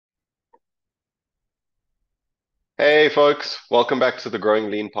Hey folks, welcome back to the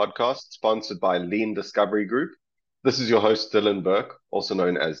Growing Lean podcast, sponsored by Lean Discovery Group. This is your host, Dylan Burke, also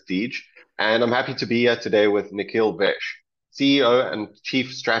known as Deej, and I'm happy to be here today with Nikhil Vaish, CEO and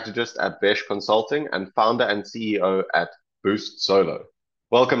Chief Strategist at Vaish Consulting and founder and CEO at Boost Solo.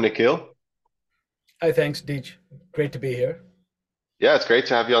 Welcome, Nikhil. Hi, thanks, Deej. Great to be here. Yeah, it's great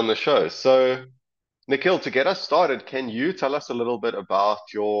to have you on the show. So, Nikhil, to get us started, can you tell us a little bit about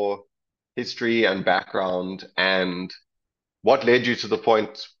your history and background and what led you to the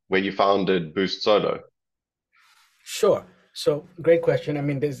point where you founded Boost Solo? Sure. So, great question. I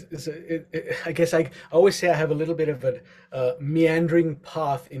mean, I guess I always say I have a little bit of a meandering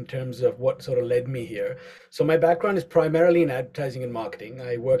path in terms of what sort of led me here. So, my background is primarily in advertising and marketing.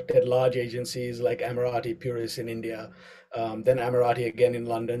 I worked at large agencies like Amorati Puris in India, then Amorati again in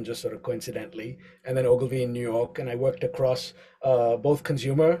London, just sort of coincidentally, and then Ogilvy in New York. And I worked across both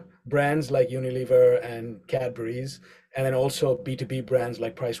consumer brands like Unilever and Cadbury's, and then also B2B brands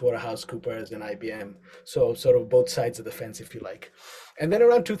like PricewaterhouseCoopers and IBM. So sort of both sides of the fence, if you like. And then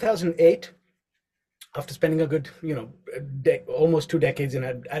around 2008, after spending a good, almost 2 decades in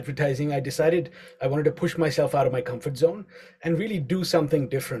advertising, I decided I wanted to push myself out of my comfort zone and really do something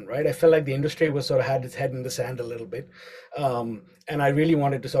different, right? I felt like the industry was sort of had its head in the sand a little bit, and I really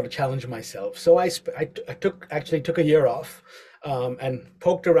wanted to sort of challenge myself. So I took a year off, and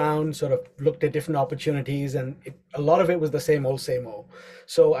poked around, sort of looked at different opportunities, and a lot of it was the same old, same old.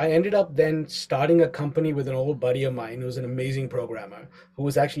 So I ended up then starting a company with an old buddy of mine who was an amazing programmer, who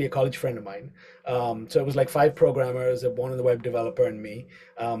was actually a college friend of mine. So it was like five programmers, one the web developer, and me.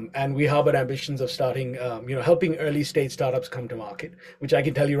 And we harbored ambitions of starting, helping early stage startups come to market, which I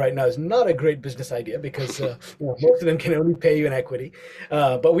can tell you right now is not a great business idea because most of them can only pay you in equity.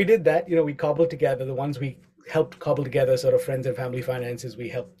 But we did that. We cobbled together the ones we helped cobble together, sort of friends and family finances. We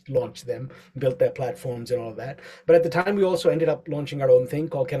helped launch them, built their platforms and all of that. But at the time, we also ended up launching our own thing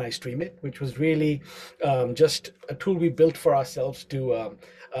called Can I Stream It, which was really just a tool we built for ourselves to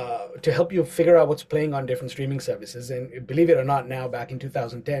help you figure out what's playing on different streaming services. And believe it or not, now back in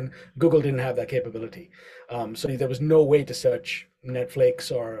 2010, Google didn't have that capability. So there was no way to search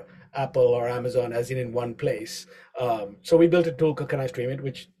Netflix or Apple or Amazon as in one place. So we built a tool called Can I Stream It,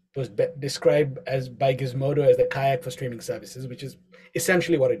 which was described as by Gizmodo as the kayak for streaming services, which is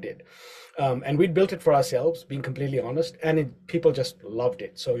essentially what it did. And we'd built it for ourselves, being completely honest, and people just loved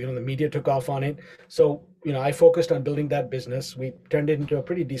it. So, the media took off on it. So, I focused on building that business. We turned it into a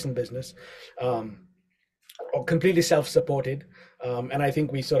pretty decent business, completely self-supported. And I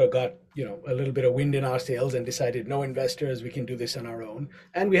think we sort of got, a little bit of wind in our sails and decided no investors, we can do this on our own.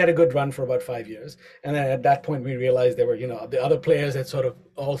 And we had a good run for about 5 years. And then at that point, we realized there were, the other players had sort of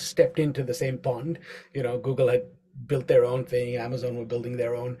all stepped into the same pond. Google had built their own thing, Amazon were building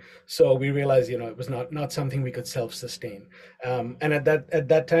their own. So we realized, it was not something we could self-sustain. And at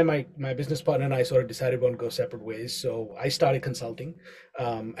that time, my business partner and I sort of decided we want to go separate ways. So I started consulting,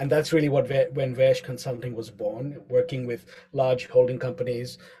 and that's really when Vaish Consulting was born, working with large holding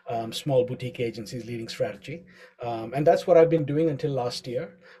companies, small boutique agencies, leading strategy, and that's what I've been doing until last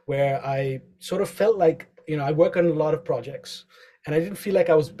year, where I sort of felt like I work on a lot of projects and I didn't feel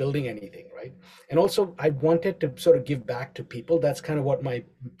like I was building anything, right? And also, I wanted to sort of give back to people. That's kind of what my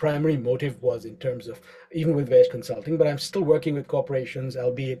primary motive was in terms of even with Vaish Consulting. But I'm still working with corporations,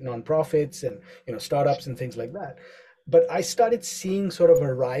 albeit nonprofits and startups and things like that. But I started seeing sort of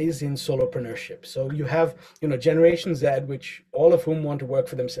a rise in solopreneurship. So you have Generation Z, which all of whom want to work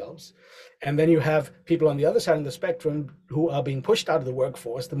for themselves, and then you have people on the other side of the spectrum who are being pushed out of the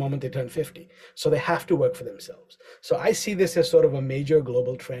workforce the moment they turn 50. So they have to work for themselves. So I see this as sort of a major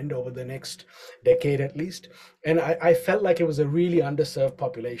global trend over the next decade at least. And I felt like it was a really underserved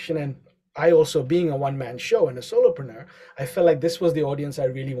population. And I also, being a one-man show and a solopreneur, I felt like this was the audience I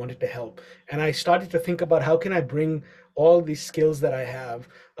really wanted to help. And I started to think about how can I bring all these skills that I have,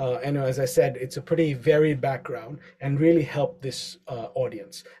 and as I said, it's a pretty varied background, and really help this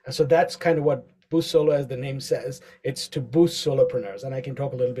audience. And so that's kind of what Boost Solo, as the name says, it's to boost solopreneurs. And I can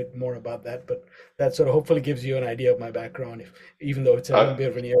talk a little bit more about that, but that sort of hopefully gives you an idea of my background, even though it's a Uh, little bit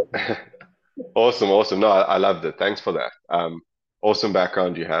of an ear. awesome, awesome. No, I loved it. Thanks for that. Awesome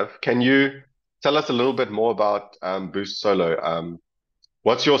background you have. Can you tell us a little bit more about Boost Solo?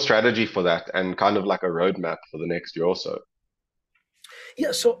 What's your strategy for that and kind of like a roadmap for the next year or so? Yeah,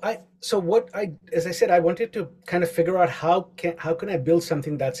 as I said, I wanted to kind of figure out how can I build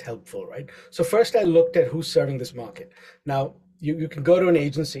something that's helpful, right? So first I looked at who's serving this market. Now you can go to an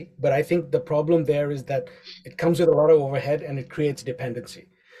agency, but I think the problem there is that it comes with a lot of overhead and it creates dependency.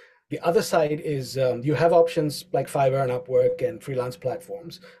 The other side is you have options like Fiverr and Upwork and freelance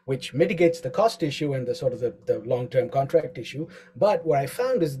platforms, which mitigates the cost issue and the sort of the long-term contract issue. But what I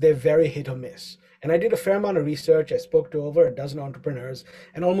found is they're very hit or miss. And I did a fair amount of research. I spoke to over a dozen entrepreneurs,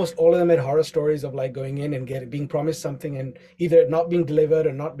 and almost all of them had horror stories of like going in and being promised something and either not being delivered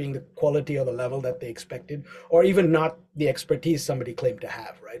or not being the quality or the level that they expected, or even not the expertise somebody claimed to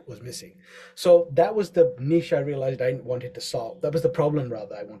have, right, was missing. So that was the niche I realized I wanted to solve. That was the problem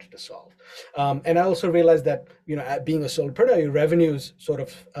rather I wanted to solve. And I also realized that, being a solopreneur, your revenues sort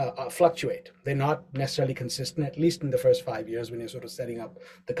of fluctuate. They're not necessarily consistent, at least in the first 5 years when you're sort of setting up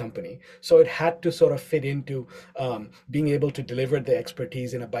the company. So it had to sort of fit into being able to deliver the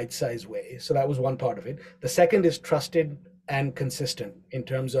expertise in a bite-sized way. So that was one part of it. The second is trusted and consistent in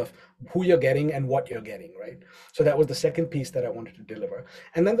terms of who you're getting and what you're getting, right? So that was the second piece that I wanted to deliver.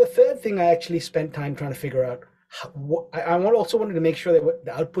 And then the third thing I actually spent time trying to figure out, also wanted to make sure that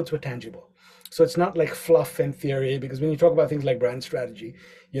the outputs were tangible. So it's not like fluff and theory, because when you talk about things like brand strategy,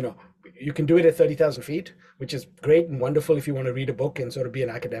 you know, you can do it at 30,000 feet, which is great and wonderful if you want to read a book and sort of be an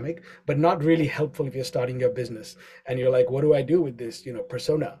academic, but not really helpful if you're starting your business and you're like, what do I do with this,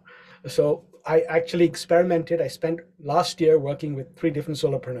 persona? So I actually experimented. I spent last year working with three different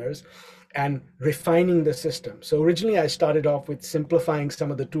solopreneurs and refining the system. So originally I started off with simplifying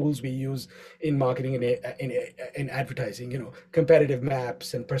some of the tools we use in marketing and in advertising, competitive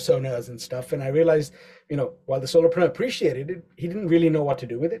maps and personas and stuff. And I realized, while the solopreneur appreciated it, he didn't really know what to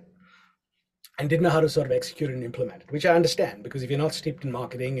do with it and didn't know how to sort of execute and implement it, which I understand, because if you're not steeped in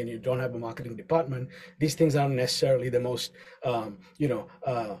marketing and you don't have a marketing department, these things aren't necessarily the most,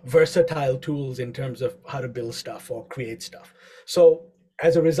 versatile tools in terms of how to build stuff or create stuff. So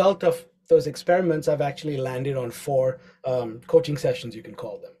as a result of those experiments, I've actually landed on four coaching sessions, you can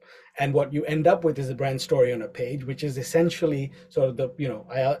call them. And what you end up with is a brand story on a page, which is essentially sort of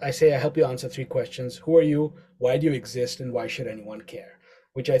I say I help you answer three questions. Who are you? Why do you exist? And why should anyone care?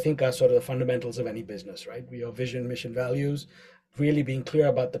 Which I think are sort of the fundamentals of any business, right? Your vision, mission, values, really being clear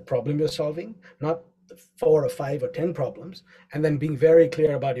about the problem you're solving, not four or five or 10 problems, and then being very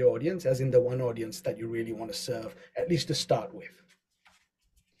clear about your audience, as in the one audience that you really want to serve, at least to start with.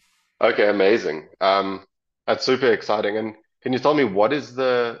 Okay, amazing. That's super exciting. And can you tell me what's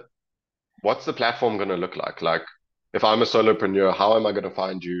the platform going to look like? Like, if I'm a solopreneur, how am I going to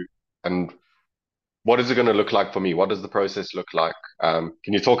find you? And what is it going to look like for me? What does the process look like?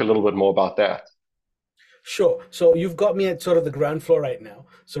 Can you talk a little bit more about that? Sure. So you've got me at sort of the ground floor right now.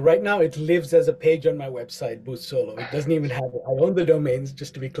 So right now it lives as a page on my website, Boost Solo. It doesn't even have it. I own the domains,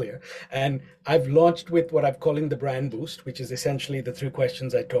 just to be clear. And I've launched with what I'm calling the brand boost, which is essentially the three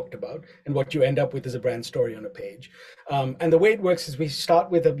questions I talked about. And what you end up with is a brand story on a page. And the way it works is we start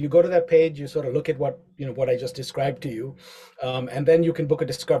with you go to that page, you sort of look at what I just described to you, and then you can book a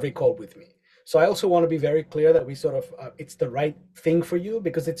discovery call with me. So I also want to be very clear that we sort of it's the right thing for you,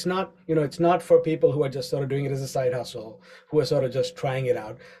 because it's not for people who are just sort of doing it as a side hustle, who are sort of just trying it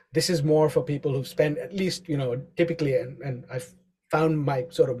out. This is more for people who've spent at least, typically, and I've found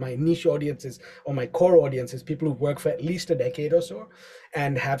my niche audiences, or my core audiences, people who've worked for at least a decade or so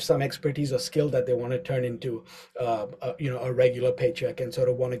and have some expertise or skill that they want to turn into a regular paycheck and sort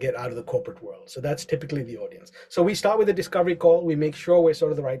of want to get out of the corporate world. So that's typically the audience. So we start with a discovery call. We make sure we're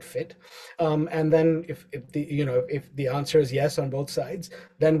sort of the right fit, and then if the answer is yes on both sides,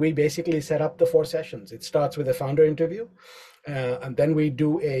 then we basically set up the four sessions. It starts with a founder interview, and then we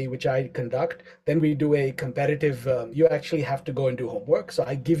do which I conduct. Then we do a competitive. You actually have to go and do homework. So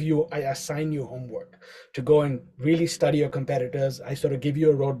I assign you homework to go and really study your competitors. I sort of give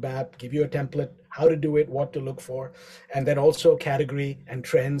you a roadmap, give you a template, how to do it, what to look for, and then also category and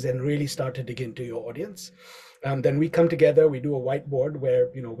trends, and really start to dig into your audience. Then we come together, we do a whiteboard where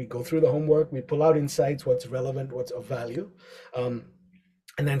we go through the homework, we pull out insights, what's relevant, what's of value. And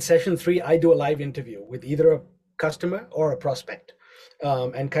then session three, I do a live interview with either a customer or a prospect,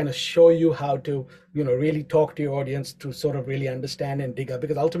 and kind of show you how to really talk to your audience to sort of really understand and dig up,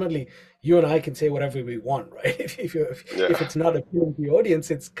 because ultimately you and I can say whatever we want, right? If Yeah. it's not appealing to the audience,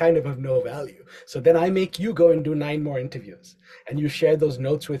 it's kind of no value. So then I make you go and do 9 more interviews, and you share those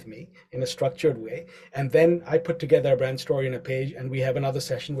notes with me in a structured way, and then I put together a brand story on a page, and we have another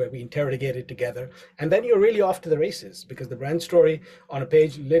session where we interrogate it together, and then you're really off to the races, because the brand story on a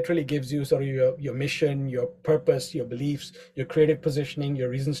page literally gives you sort of your mission, your purpose, your beliefs, your creative positioning, your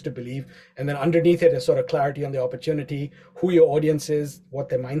reasons to believe, and then underneath it is sort of clarity on the opportunity, who your audience is, what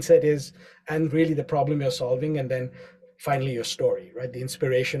their mindset is, and really the problem you're solving, and then finally your story, right? The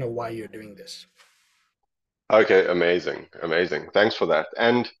inspiration of why you're doing this. Okay, amazing. Amazing. Thanks for that.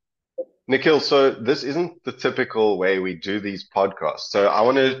 And Nikhil, so this isn't the typical way we do these podcasts. So I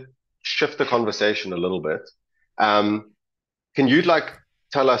want to shift the conversation a little bit. Um, can you like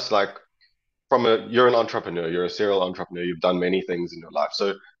tell us like you're an entrepreneur, you're a serial entrepreneur, you've done many things in your life.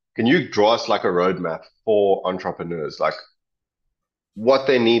 So can you draw us like a roadmap for entrepreneurs, like what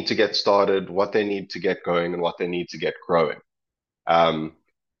they need to get started, what they need to get going, and what they need to get growing? Um,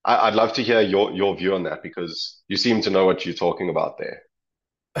 I'd love to hear your view on that because you seem to know what you're talking about there.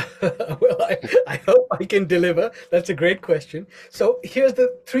 Well, I hope I can deliver. That's a great question. So here's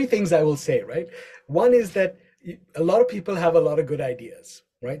the three things I will say, right? One is that a lot of people have a lot of good ideas,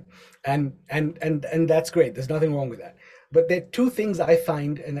 right? And that's great. There's nothing wrong with that. But there are two things I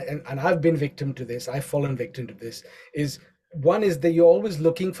find, and I've been victim to this, I've fallen victim to this, is one is that you're always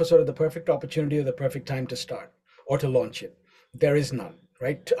looking for sort of the perfect opportunity or the perfect time to start or to launch it. There is none,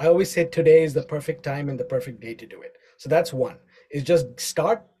 right? I always say today is the perfect time and the perfect day to do it. So that's one, is just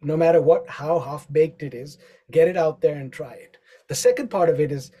start no matter what, how half baked it is, get it out there and try it. The second part of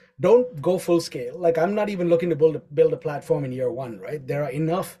it is don't go full scale. Like I'm not even looking to build a platform in year one, right? There are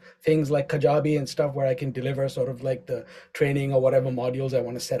enough things like Kajabi and stuff where I can deliver sort of like the training or whatever modules I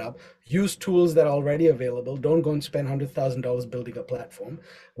want to set up. Use tools that are already available. Don't go and spend $100,000 building a platform.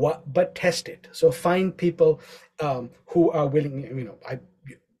 But test it. So find people who are willing. I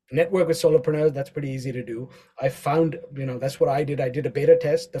network with solopreneurs. That's pretty easy to do. I found, that's what I did. I did a beta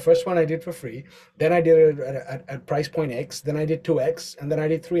test. The first one I did for free. Then I did it at price point X. Then I did 2X, and then I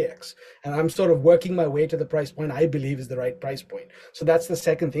did 3X. And I'm sort of working my way to the price point I believe is the right price point. So that's the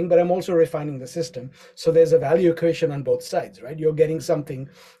second thing. But I'm also refining the system. So there's a value equation on both sides, right? You're getting something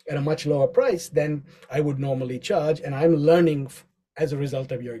at a much lower price than I would normally charge, and I'm learning as a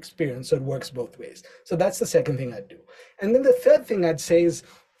result of your experience. So it works both ways. So that's the second thing I'd do. And then the third thing I'd say is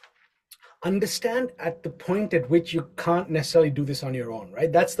understand at the point at which you can't necessarily do this on your own,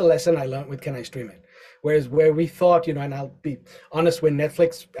 right? That's the lesson I learned with Can I Stream It? Whereas where we thought, and I'll be honest, when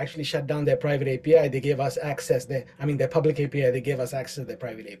Netflix actually shut down their private API, they gave us access their public API, they gave us access to their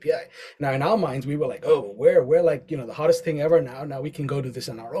private API. Now in our minds, we were like, oh, we're like, the hottest thing ever now. Now we can go do this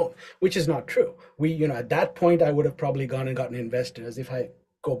on our own, which is not true. At that point, I would have probably gone and gotten investors if I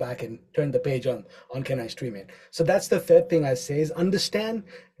go back and turn the page on Can I Stream It? So that's the third thing I say is understand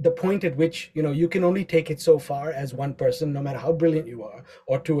the point at which you can only take it so far as one person, no matter how brilliant you are,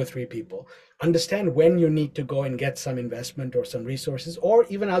 or two or three people. Understand when you need to go and get some investment or some resources or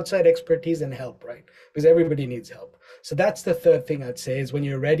even outside expertise and help, right? Because everybody needs help. So that's the third thing I'd say is when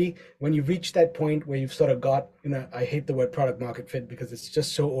you're ready, when you've reached that point where you've sort of got, I hate the word product market fit because it's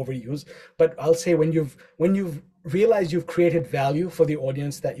just so overused, but I'll say when you've realized you've created value for the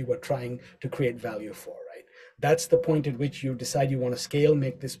audience that you were trying to create value for, right? That's the point at which you decide you want to scale,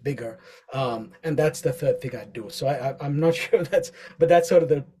 make this bigger. And that's the third thing I'd do. So I'm not sure but that's sort of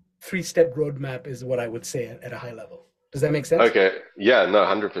the three-step roadmap is what I would say at a high level. Does that make sense? Okay, yeah, no,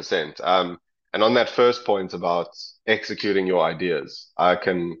 100%. And on that first point about executing your ideas, I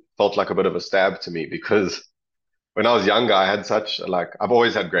can felt like a bit of a stab to me because when I was younger, I had I've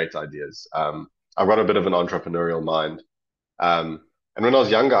always had great ideas. I've got a bit of an entrepreneurial mind. And when I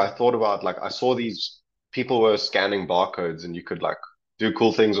was younger, I thought about I saw these people were scanning barcodes and you could like do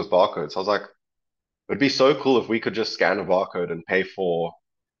cool things with barcodes. I was like, it'd be so cool if we could just scan a barcode and pay for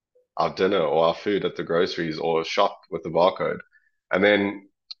our dinner or our food at the groceries or shop with the barcode. And then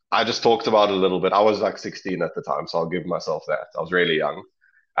I just talked about it a little bit. I was like 16 at the time, so I'll give myself that. I was really young.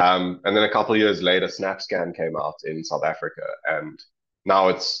 And then a couple of years later, SnapScan came out in South Africa, and now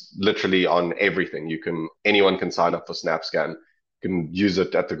it's literally on everything. Anyone can sign up for SnapScan, you can use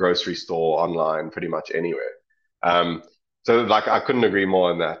it at the grocery store, online, pretty much anywhere. Um, so I couldn't agree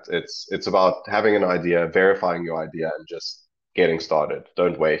more on that. It's about having an idea, verifying your idea, and just getting started.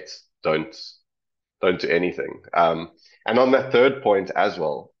 Don't wait. Don't don't do anything. And on that third point as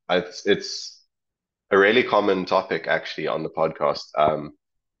well, it's a really common topic actually on the podcast.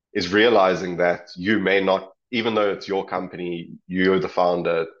 Is realizing that you may not, even though it's your company, you're the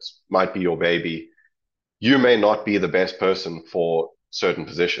founder, it might be your baby, you may not be the best person for certain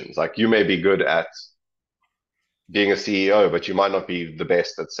positions. Like you may be good at being a CEO, but you might not be the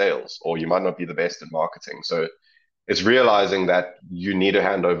best at sales, or you might not be the best at marketing. So it's realizing that you need to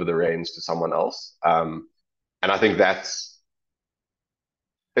hand over the reins to someone else. And I think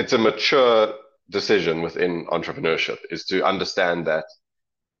it's a mature decision within entrepreneurship is to understand that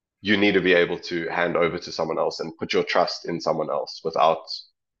you need to be able to hand over to someone else and put your trust in someone else without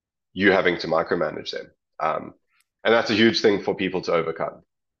you having to micromanage them. And that's a huge thing for people to overcome.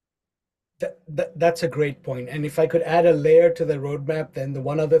 That's a great point. And if I could add a layer to the roadmap, then the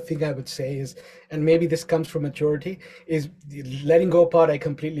one other thing I would say is, and maybe this comes from maturity, is the letting go part. I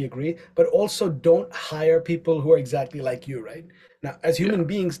completely agree, but also don't hire people who are exactly like you, right? Now, as Yeah. human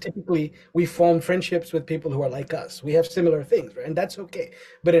beings, typically we form friendships with people who are like us. We have similar things, right? And that's okay.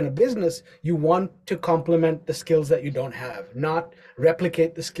 But in a business, you want to complement the skills that you don't have, not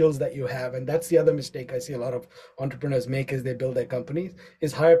replicate the skills that you have. And that's the other mistake I see a lot of entrepreneurs make as they build their companies,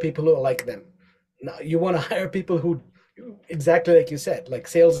 is hire people who are like them. Now, you want to hire people who, exactly like you said, like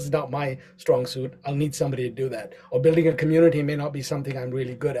sales is not my strong suit. I'll need somebody to do that. Or building a community may not be something I'm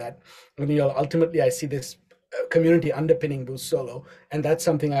really good at. And ultimately, I see this community underpinning Boost Solo, and that's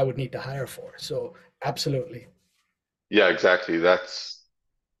something I would need to hire for. So absolutely. Yeah, exactly.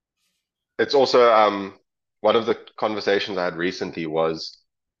 It's also one of the conversations I had recently was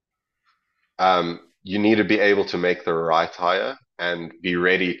you need to be able to make the right hire and be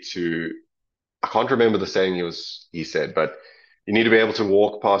ready to, I can't remember the saying he said, but you need to be able to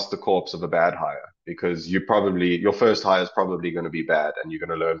walk past the corpse of a bad hire because your first hire is probably going to be bad and you're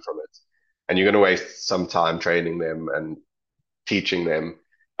going to learn from it. And you're going to waste some time training them and teaching them.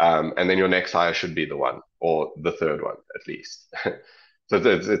 And then your next hire should be the one or the third one at least. So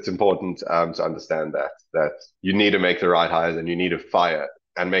it's important to understand that you need to make the right hires and you need to fire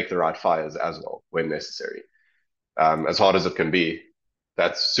and make the right fires as well when necessary. As hard as it can be,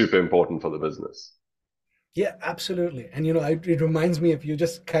 that's super important for the business. Yeah, absolutely. And it reminds me of, you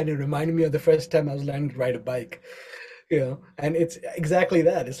just kind of reminded me of the first time I was learning to ride a bike. And it's exactly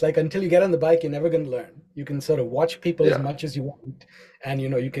that. It's like until you get on the bike, you're never going to learn. You can sort of watch people as Yeah, much as you want, and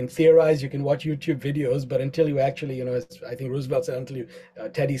you can theorize, you can watch YouTube videos, but until you actually, as I think Roosevelt said,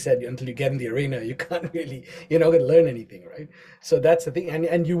 Teddy said, until you get in the arena, you can't really, you're not going to learn anything, right? So that's the thing,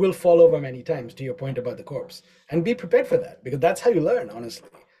 and you will fall over many times. To your point about the corpse, and be prepared for that, because that's how you learn, honestly.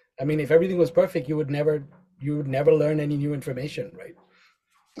 I mean, if everything was perfect, you would never learn any new information, right?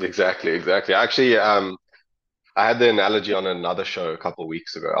 exactly, exactly. Actually, I had the analogy on another show a couple of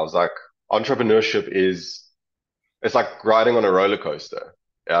weeks ago. I was like, entrepreneurship is it's like riding on a roller coaster.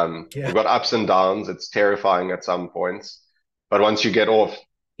 Yeah. You've got ups and downs. It's terrifying at some points, but once you get off,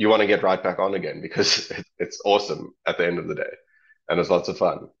 you want to get right back on again because it's awesome at the end of the day, and it's lots of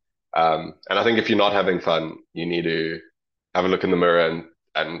fun. And I think if you're not having fun, you need to have a look in the mirror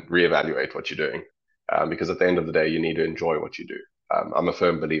and reevaluate what you're doing, because at the end of the day, you need to enjoy what you do. I'm a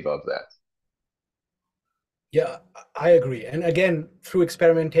firm believer of that. Yeah, I agree. And again, through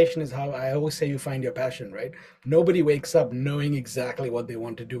experimentation is how I always say you find your passion, right? Nobody wakes up knowing exactly what they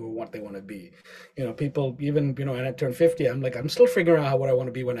want to do or what they want to be. People, even, when I turn 50, I'm like, I'm still figuring out what I want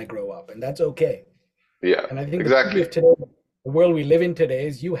to be when I grow up, and that's okay. Yeah, And I think the beauty exactly. of today, the world we live in today,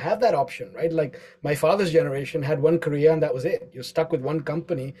 is you have that option, right? Like my father's generation had one career and that was it. You're stuck with one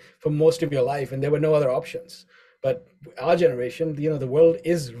company for most of your life, and there were no other options. But our generation, the world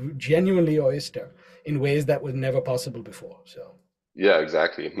is genuinely oyster in ways that was never possible before. So, Yeah,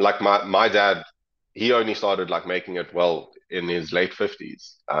 exactly. Like my dad, he only started like making it well in his late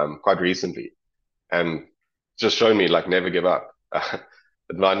 50s, quite recently, and just shown me like never give up.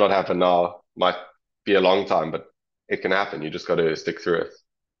 It might not happen now, might be a long time, but it can happen. You just got to stick through it.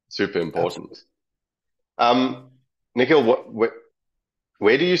 Super important. absolutely. Um, Nikhil,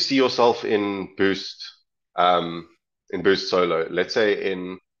 where do you see yourself um, in Boost Solo? Let's say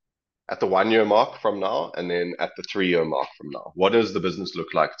in at the 1 year mark from now, and then at the 3 year mark from now. What does the business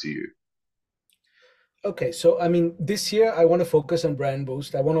look like to you? Okay, so I mean, this year I want to focus on brand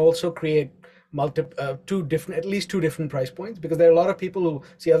boost. I want to also create at least two different price points, because there are a lot of people who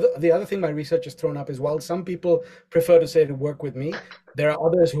see. The other thing my research has thrown up is, while some people prefer to say to work with me, there are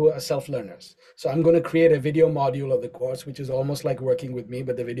others who are self learners. So I'm going to create a video module of the course, which is almost like working with me,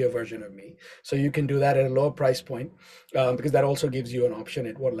 but the video version of me. So you can do that at a lower price point, because that also gives you an option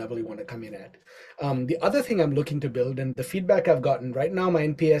at what level you want to come in at. The other thing I'm looking to build, and the feedback I've gotten right now, my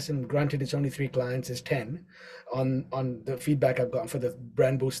NPS, and granted it's only 3 clients, is 10 on the feedback I've gotten for the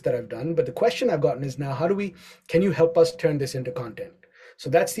brand boost that I've done. But the question I've gotten is, now, can you help us turn this into content? So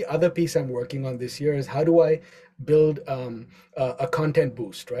that's the other piece I'm working on this year, is how do I build a content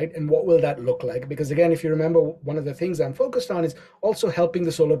boost, right? And what will that look like? Because again, if you remember, one of the things I'm focused on is also helping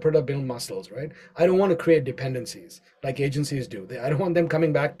the solopreneur build muscles, right? I don't want to create dependencies like agencies do. I don't want them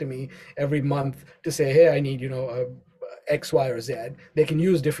coming back to me every month to say, hey, I need, X, Y, or Z. They can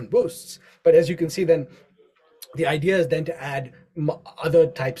use different boosts. But as you can see, then the idea is then to add other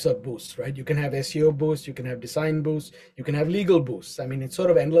types of boosts, right? You can have SEO boosts, you can have design boosts, you can have legal boosts. I mean, it's sort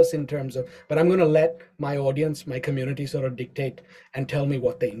of endless in terms of, but I'm going to let my audience, my community sort of dictate and tell me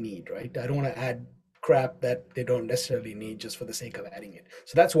what they need, right? I don't want to add crap that they don't necessarily need just for the sake of adding it.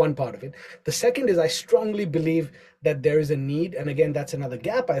 So that's one part of it. The second is, I strongly believe that there is a need, and again, that's another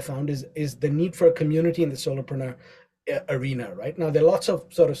gap I found, is the need for a community in the solopreneur arena. Right now there are lots of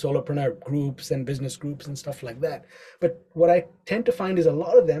sort of solopreneur groups and business groups and stuff like that, but what I tend to find is a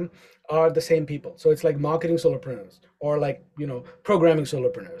lot of them are the same people. So it's like marketing solopreneurs or like, programming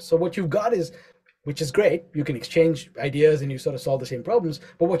solopreneurs. So what you've got is, which is great, you can exchange ideas and you sort of solve the same problems,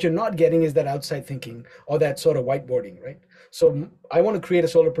 but what you're not getting is that outside thinking or that sort of whiteboarding, right? So I want to create a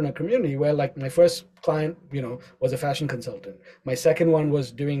solopreneur community where, like, my first client, was a fashion consultant. My second one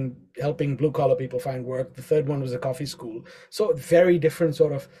was doing helping blue collar people find work. The third one was a coffee school. So very different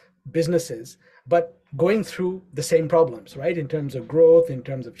sort of businesses, but going through the same problems, right? In terms of growth, in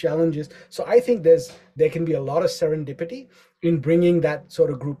terms of challenges. So I think there can be a lot of serendipity in bringing that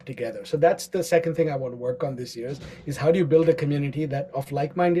sort of group together. So that's the second thing I want to work on this year is how do you build a community that of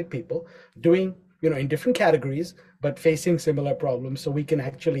like-minded people doing, in different categories, but facing similar problems, so we can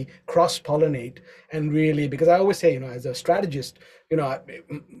actually cross-pollinate and really, because I always say, as a strategist,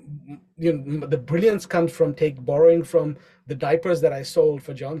 the brilliance comes from borrowing from the diapers that I sold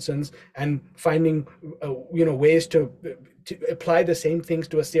for Johnson's and finding, ways to apply the same things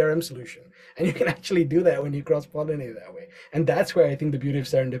to a CRM solution. And you can actually do that when you cross pollinate that way. And that's where I think the beauty of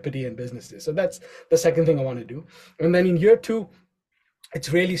serendipity in business is. So that's the second thing I want to do. And then in year two,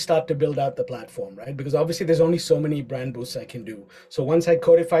 it's really start to build out the platform, right? Because obviously there's only so many brand boosts I can do. So once I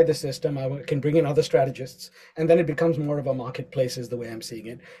codify the system, I can bring in other strategists, and then it becomes more of a marketplace, is the way I'm seeing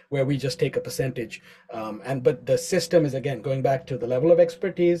it, where we just take a percentage. But the system is, again, going back to the level of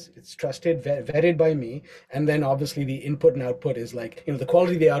expertise. It's trusted, vetted by me, and then obviously the input and output is like, the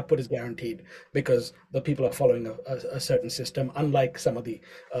quality of the output is guaranteed because the people are following a certain system, unlike some of the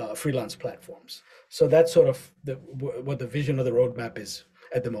freelance platforms. So that's sort of what the vision of the roadmap is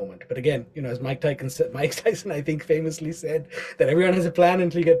at the moment. But again, as Mike Tyson, I think, famously said that everyone has a plan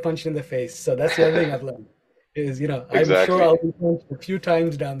until you get punched in the face. So that's the other thing I've learned is, I'm sure Exactly. I'll be punched a few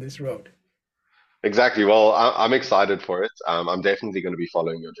times down this road. Exactly. Well, I'm excited for it. I'm definitely going to be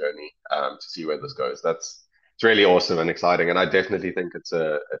following your journey to see where this goes. It's really awesome and exciting, and I definitely think it's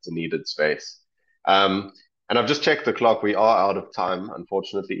a needed space. Um, and I've just checked the clock. We are out of time,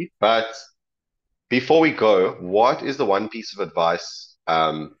 unfortunately. But before we go, what is the one piece of advice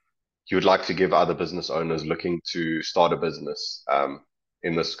you would like to give other business owners looking to start a business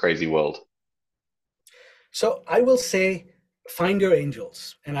in this crazy world? So I will say, find your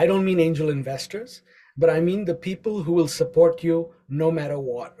angels. And I don't mean angel investors, but I mean the people who will support you no matter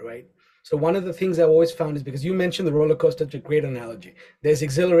what, right? So one of the things I've always found is, because you mentioned the roller coaster, it's a great analogy. There's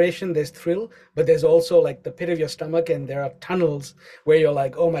exhilaration, there's thrill, but there's also like the pit of your stomach, and there are tunnels where you're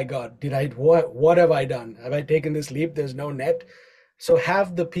like, oh my God, what have I done? Have I taken this leap? There's no net. So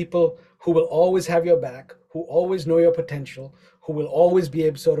have the people who will always have your back, who always know your potential, who will always be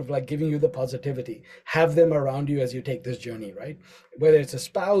able, sort of like, giving you the positivity. Have them around you as you take this journey, right? Whether it's a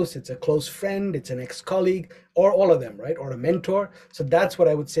spouse, it's a close friend, it's an ex-colleague, or all of them, right? Or a mentor. So that's what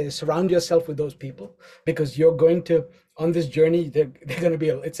I would say. Surround yourself with those people, because you're going to, on this journey, they're going to be,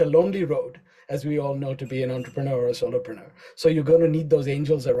 it's a lonely road, as we all know, to be an entrepreneur or a solopreneur. So you're going to need those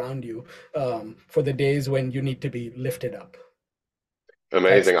angels around you for the days when you need to be lifted up. That's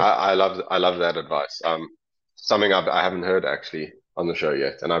Amazing. the I love that advice. Something I haven't heard actually on the show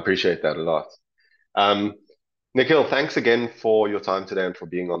yet, and I appreciate that a lot. Um, Nikhil, thanks again for your time today and for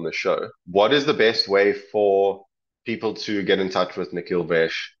being on the show. What is the best way for people to get in touch with Nikhil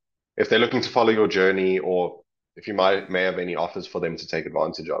Vaish if they're looking to follow your journey, or if you may have any offers for them to take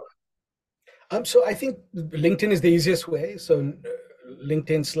advantage of? So I think LinkedIn is the easiest way. So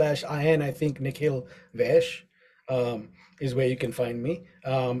LinkedIn/IN, I think Nikhil Vaish is where you can find me.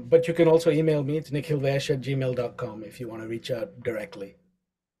 But you can also email me. It's nikhilvaish@gmail.com if you want to reach out directly.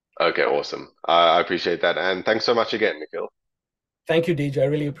 Okay, awesome. I appreciate that, and thanks so much again, Nikhil. Thank you, Deej. I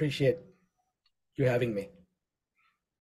really appreciate you having me.